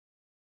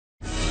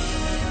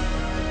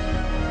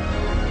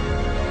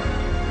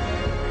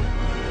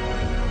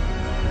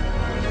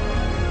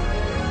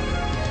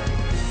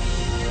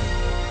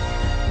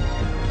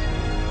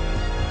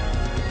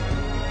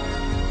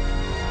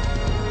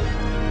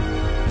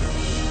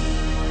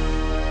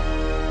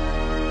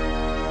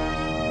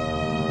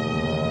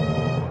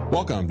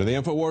Welcome to the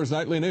InfoWars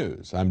Nightly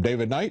News. I'm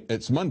David Knight.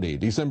 It's Monday,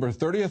 December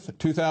 30th,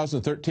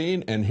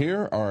 2013, and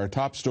here are our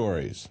top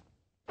stories.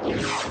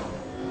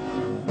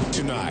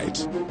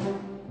 Tonight,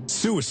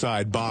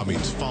 suicide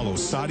bombings follow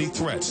Saudi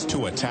threats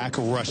to attack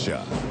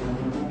Russia.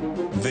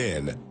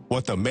 Then,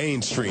 what the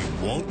mainstream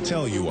won't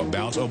tell you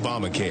about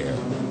Obamacare.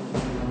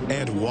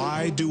 And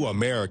why do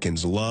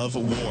Americans love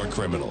war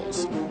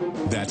criminals?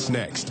 That's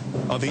next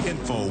on the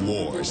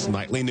InfoWars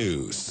Nightly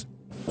News.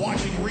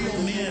 Watching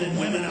real men and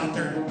women out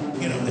there,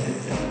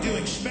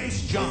 doing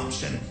space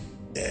jumps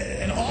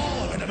and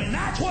all of it. I mean,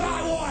 that's what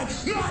I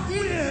want, not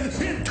men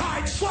in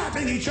tights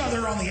slapping each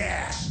other on the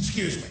ass.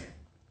 Excuse me.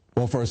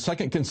 Well, for a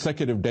second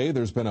consecutive day,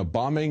 there's been a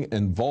bombing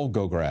in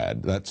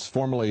Volgograd. That's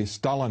formerly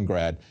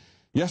Stalingrad.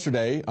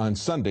 Yesterday, on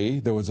Sunday,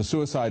 there was a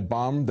suicide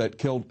bomb that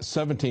killed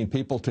 17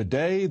 people.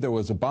 Today, there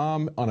was a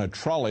bomb on a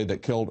trolley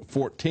that killed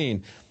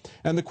 14.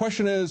 And the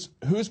question is,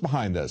 who's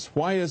behind this?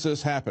 Why is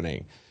this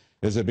happening?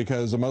 Is it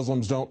because the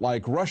Muslims don't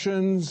like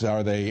Russians?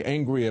 Are they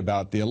angry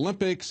about the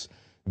Olympics?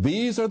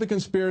 These are the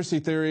conspiracy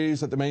theories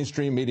that the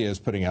mainstream media is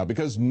putting out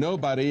because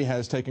nobody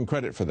has taken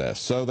credit for this.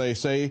 So they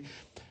say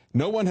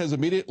no one has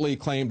immediately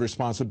claimed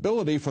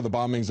responsibility for the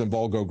bombings in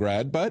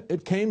Volgograd, but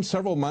it came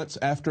several months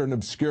after an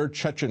obscure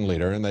Chechen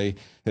leader, and they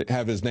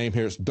have his name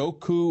here. It's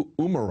Doku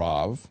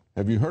Umarov.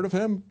 Have you heard of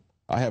him?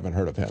 I haven't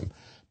heard of him.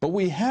 But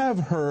we have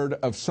heard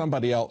of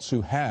somebody else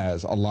who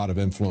has a lot of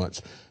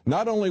influence,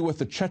 not only with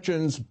the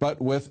Chechens,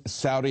 but with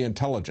Saudi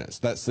intelligence.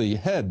 That's the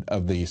head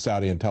of the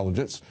Saudi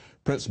intelligence,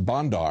 Prince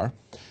Bandar.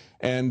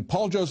 And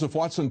Paul Joseph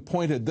Watson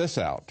pointed this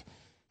out.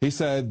 He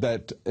said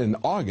that in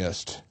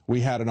August,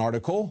 we had an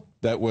article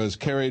that was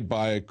carried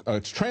by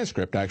a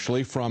transcript,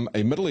 actually, from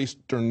a Middle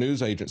Eastern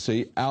news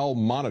agency, Al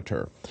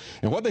Monitor.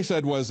 And what they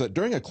said was that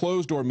during a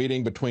closed-door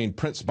meeting between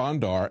Prince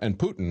Bandar and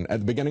Putin at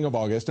the beginning of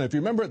August, and if you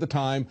remember at the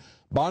time,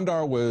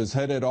 Bandar was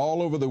headed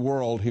all over the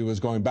world. He was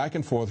going back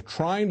and forth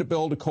trying to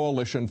build a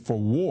coalition for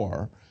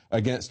war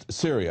against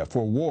Syria,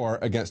 for war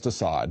against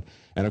Assad.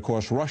 And of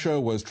course, Russia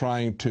was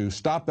trying to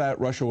stop that.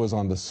 Russia was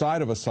on the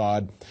side of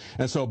Assad.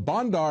 And so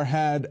Bandar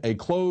had a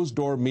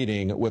closed-door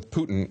meeting with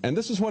Putin. And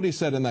this is what he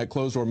said in that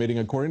closed-door meeting,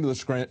 according to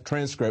the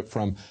transcript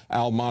from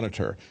Al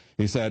Monitor.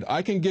 He said,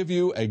 "I can give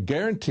you a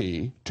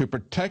guarantee to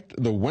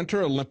protect the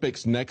Winter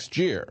Olympics next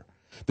year.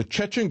 The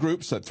Chechen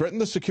groups that threaten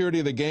the security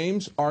of the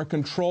Games are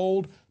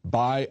controlled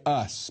by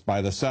us,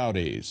 by the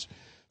Saudis."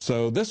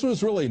 So this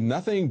was really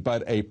nothing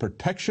but a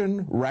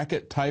protection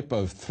racket type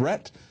of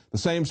threat, the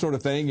same sort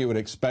of thing you would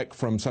expect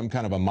from some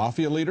kind of a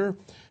mafia leader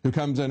who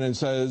comes in and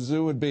says, it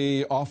would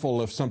be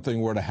awful if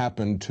something were to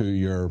happen to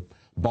your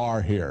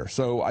bar here.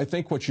 So I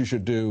think what you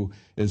should do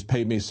is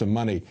pay me some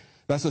money.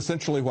 That's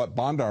essentially what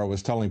Bandar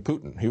was telling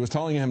Putin. He was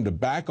telling him to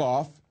back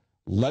off,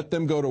 let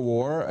them go to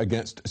war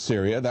against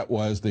Syria. That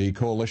was the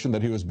coalition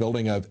that he was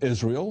building of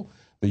Israel,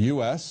 the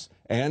U.S.,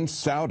 and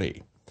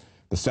Saudi.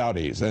 The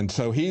Saudis. And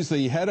so he's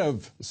the head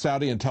of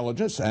Saudi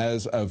intelligence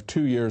as of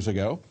 2 years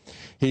ago.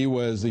 He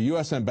was the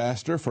U.S.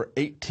 ambassador for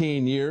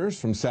 18 years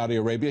from Saudi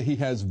Arabia. He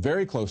has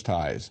very close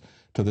ties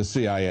to the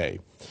CIA.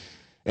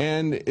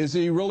 And is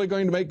he really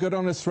going to make good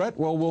on his threat?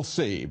 Well, we'll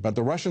see. But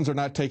the Russians are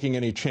not taking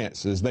any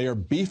chances. They are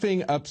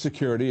beefing up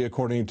security,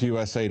 according to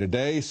USA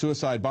Today.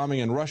 Suicide bombing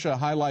in Russia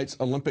highlights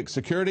Olympic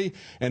security.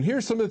 And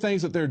here's some of the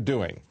things that they're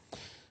doing.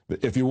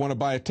 If you want to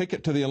buy a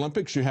ticket to the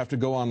Olympics, you have to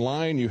go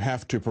online. You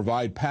have to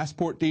provide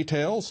passport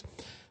details.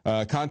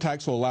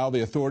 Contacts will allow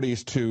the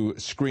authorities to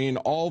screen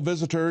all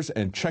visitors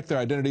and check their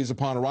identities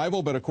upon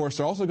arrival. But, of course,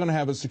 they're also going to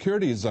have a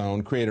security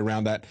zone created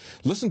around that.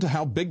 Listen to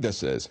how big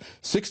this is.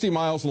 60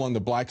 miles along the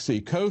Black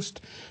Sea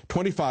coast,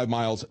 25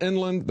 miles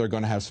inland. They're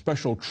going to have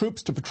special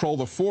troops to patrol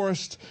the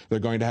forest. They're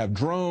going to have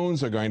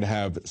drones. They're going to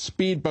have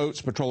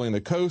speedboats patrolling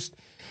the coast.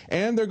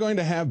 And they're going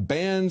to have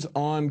bans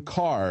on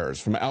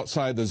cars from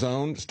outside the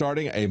zone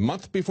starting a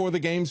month before the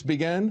games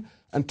begin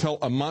until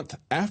a month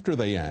after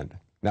they end.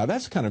 Now,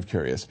 that's kind of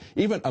curious.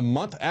 Even a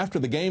month after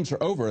the games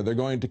are over, they're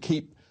going to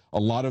keep a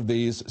lot of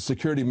these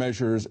security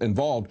measures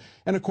involved.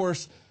 And, of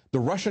course, the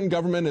Russian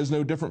government is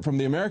no different from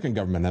the American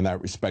government in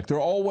that respect. They're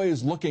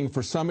always looking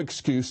for some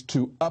excuse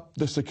to up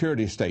the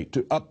security state,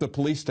 to up the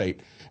police state.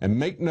 And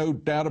make no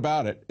doubt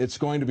about it, it's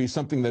going to be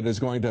something that is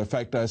going to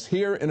affect us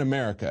here in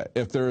America.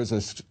 If there's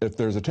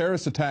a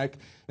terrorist attack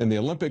in the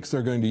Olympics,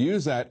 they're going to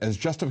use that as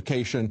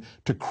justification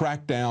to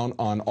crack down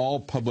on all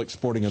public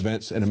sporting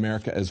events in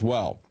America as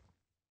well.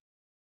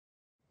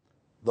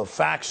 The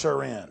facts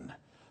are in.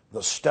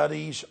 The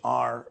studies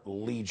are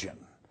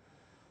legion.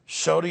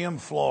 Sodium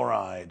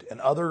fluoride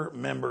and other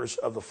members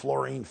of the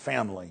fluorine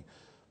family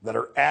that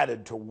are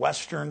added to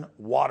Western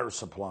water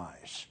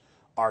supplies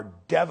are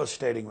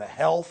devastating the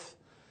health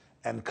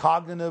and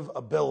cognitive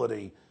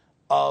ability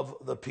of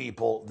the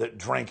people that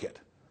drink it.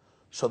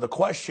 So the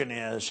question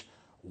is,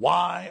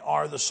 why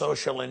are the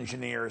social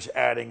engineers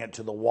adding it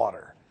to the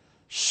water?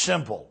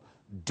 Simple.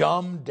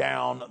 Dumb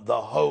down the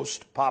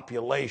host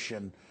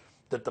population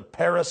that the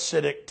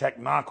parasitic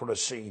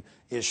technocracy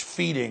is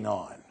feeding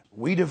on.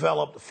 We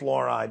developed the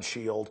Fluoride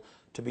Shield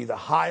to be the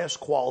highest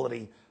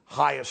quality,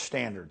 highest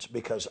standards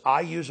because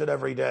I use it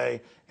every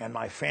day and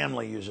my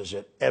family uses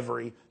it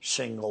every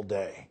single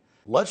day.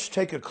 Let's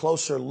take a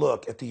closer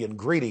look at the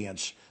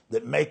ingredients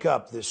that make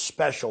up this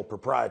special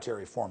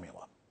proprietary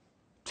formula.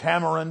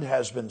 Tamarind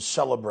has been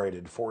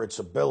celebrated for its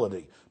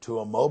ability to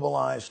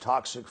immobilize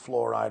toxic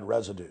fluoride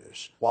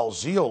residues, while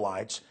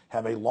zeolites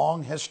have a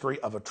long history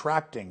of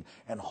attracting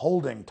and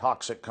holding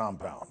toxic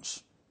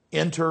compounds.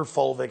 Enter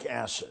fulvic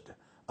acid,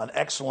 an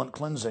excellent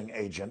cleansing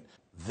agent.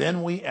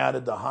 Then we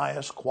added the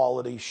highest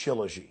quality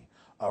shilajit,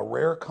 a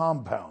rare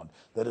compound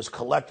that is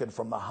collected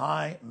from the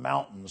high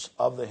mountains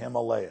of the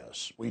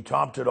Himalayas. We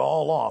topped it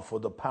all off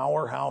with the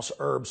powerhouse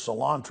herb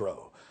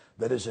cilantro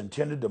that is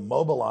intended to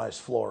mobilize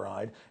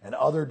fluoride and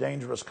other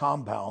dangerous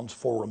compounds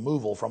for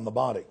removal from the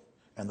body.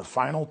 And the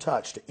final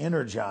touch to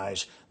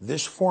energize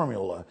this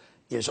formula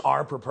is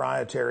our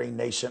proprietary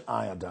nascent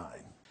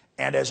iodine.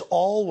 And as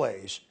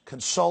always,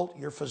 consult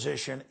your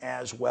physician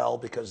as well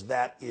because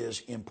that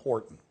is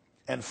important.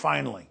 And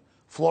finally,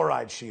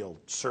 Fluoride Shield,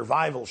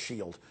 Survival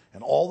Shield,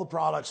 and all the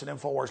products at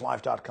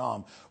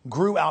InfoWarsLife.com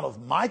grew out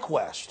of my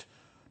quest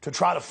to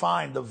try to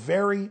find the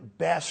very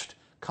best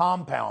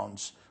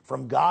compounds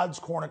from God's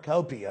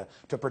cornucopia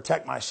to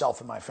protect myself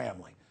and my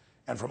family.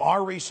 And from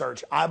our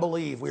research, I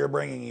believe we are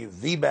bringing you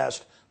the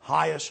best,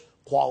 highest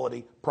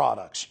quality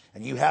products.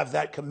 And you have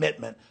that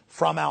commitment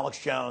from Alex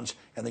Jones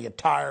and the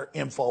entire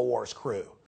InfoWars crew.